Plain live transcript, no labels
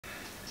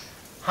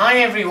Hi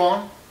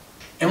everyone!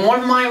 In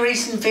one of my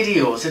recent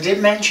videos I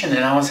did mention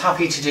that I was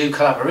happy to do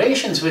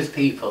collaborations with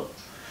people.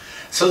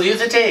 So the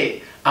other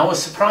day I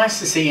was surprised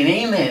to see an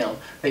email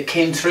that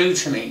came through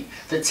to me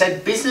that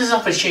said business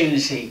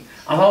opportunity.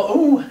 I thought,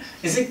 oh,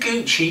 is it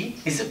Gucci?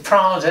 Is it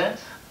Prada?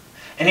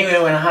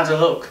 Anyway, when I had a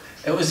look,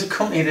 it was a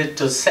company that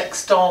does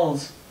sex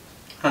dolls.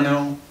 I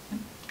know.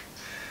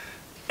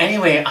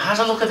 Anyway, I had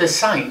a look at the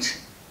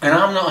site, and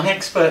I'm not an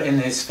expert in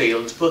this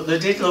field, but they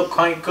did look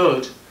quite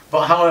good.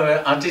 But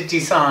however, I did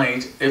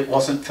decide it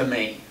wasn't for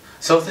me.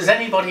 So if there's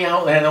anybody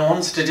out there that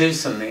wants to do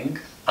something,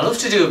 I'd love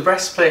to do a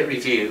breastplate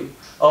review,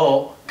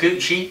 or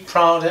Gucci,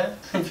 Prada,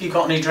 if you've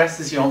got any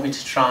dresses you want me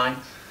to try,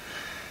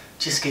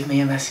 just give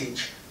me a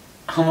message.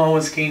 I'm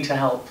always keen to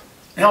help.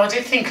 Now I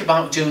did think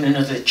about doing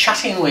another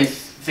chatting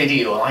with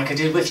video like I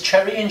did with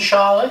Cherry and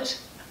Charlotte.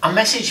 I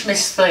messaged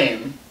Miss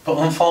Flame, but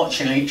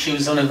unfortunately she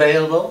was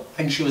unavailable. I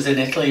think she was in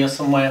Italy or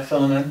somewhere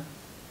filming.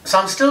 So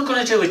I'm still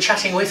going to do a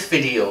chatting with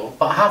video,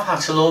 but I have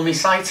had to lower my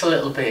sights a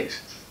little bit.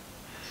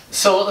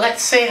 So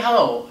let's say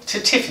hello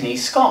to Tiffany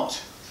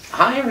Scott.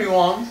 Hi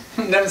everyone,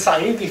 never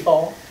sat here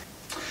before.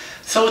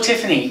 So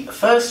Tiffany,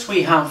 first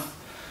we have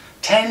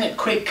 10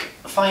 quick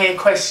fire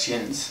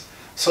questions,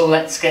 so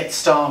let's get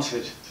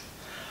started.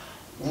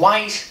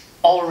 White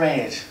or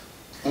red?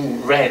 Ooh,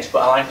 red,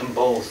 but I like them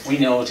both, we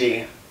know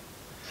dear.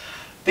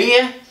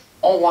 Beer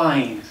or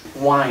wine?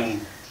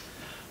 Wine.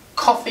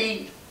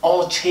 Coffee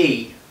or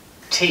tea?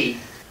 Tea.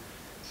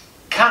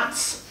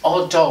 Cats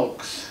or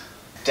dogs?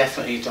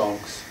 Definitely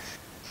dogs.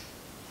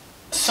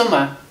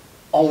 Summer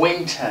or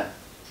winter?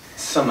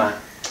 Summer.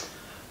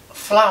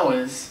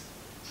 Flowers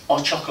or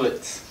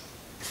chocolates?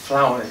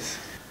 Flowers.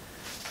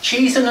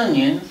 Cheese and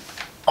onion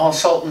or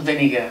salt and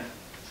vinegar?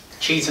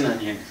 Cheese and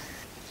onion.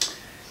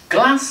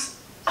 Glass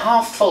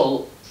half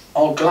full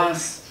or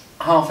glass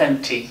half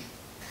empty?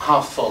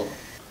 Half full.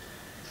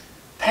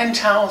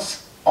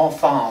 Penthouse or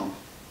farm?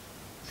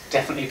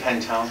 Definitely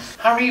penthouse.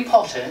 Harry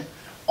Potter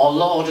or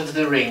Lord of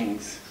the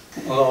Rings?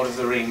 Lord of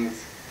the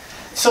Rings.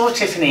 So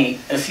Tiffany,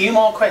 a few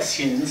more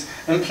questions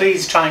and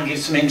please try and give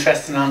some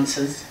interesting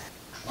answers.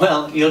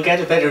 Well, you'll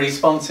get a better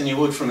response than you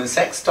would from a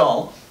sex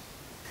doll.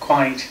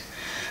 Quite.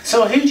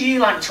 So who do you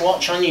like to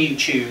watch on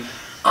YouTube?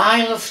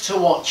 I love to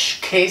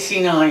watch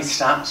Casey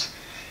Neistat.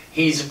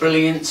 He's a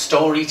brilliant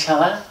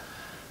storyteller.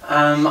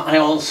 I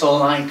also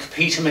like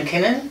Peter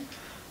McKinnon.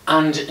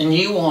 And a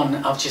new one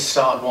I've just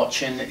started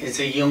watching is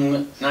a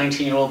young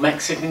 19-year-old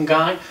Mexican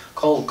guy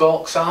called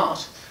Gawk's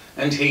Art,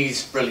 and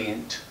he's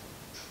brilliant.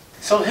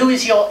 So who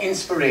is your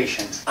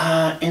inspiration?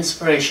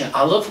 Inspiration.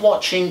 I love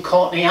watching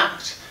Courtney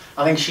act.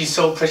 I think she's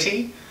so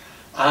pretty.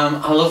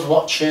 I love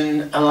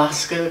watching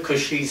Alaska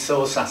because she's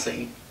so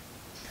sassy.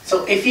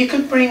 So if you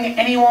could bring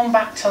anyone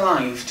back to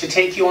life to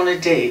take you on a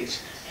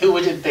date, who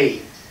would it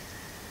be?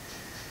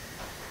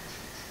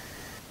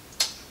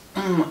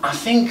 I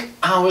think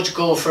I would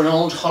go for an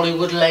old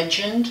Hollywood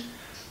legend,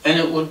 and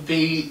it would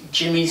be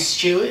Jimmy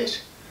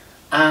Stewart.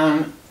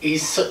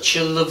 He's such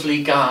a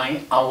lovely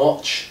guy. I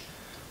watch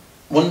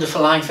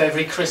Wonderful Life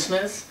every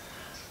Christmas.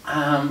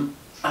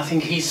 I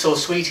think he's so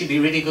sweet, he'd be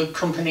really good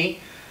company,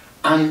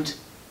 and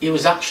he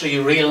was actually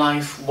a real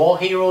life war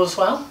hero as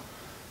well.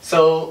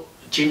 So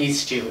Jimmy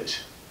Stewart.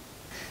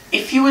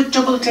 If you were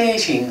double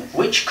dating,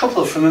 which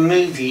couple from a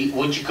movie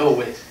would you go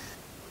with?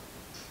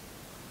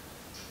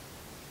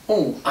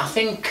 Oh, I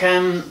think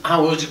I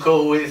would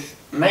go with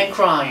Meg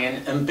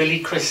Ryan and Billy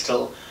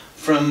Crystal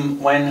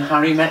from When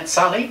Harry Met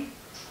Sally.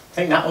 I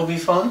think that would be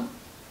fun.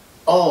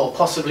 Or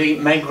possibly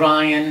Meg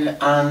Ryan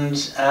and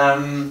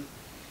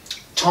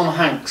Tom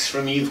Hanks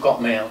from You've Got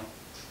Mail.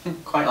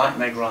 Quite like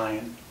Meg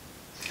Ryan.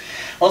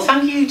 Well,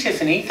 thank you,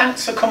 Tiffany.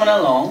 Thanks for coming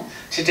along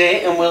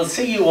today, and we'll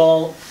see you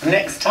all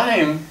next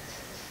time.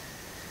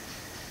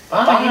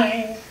 Bye.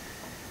 Bye.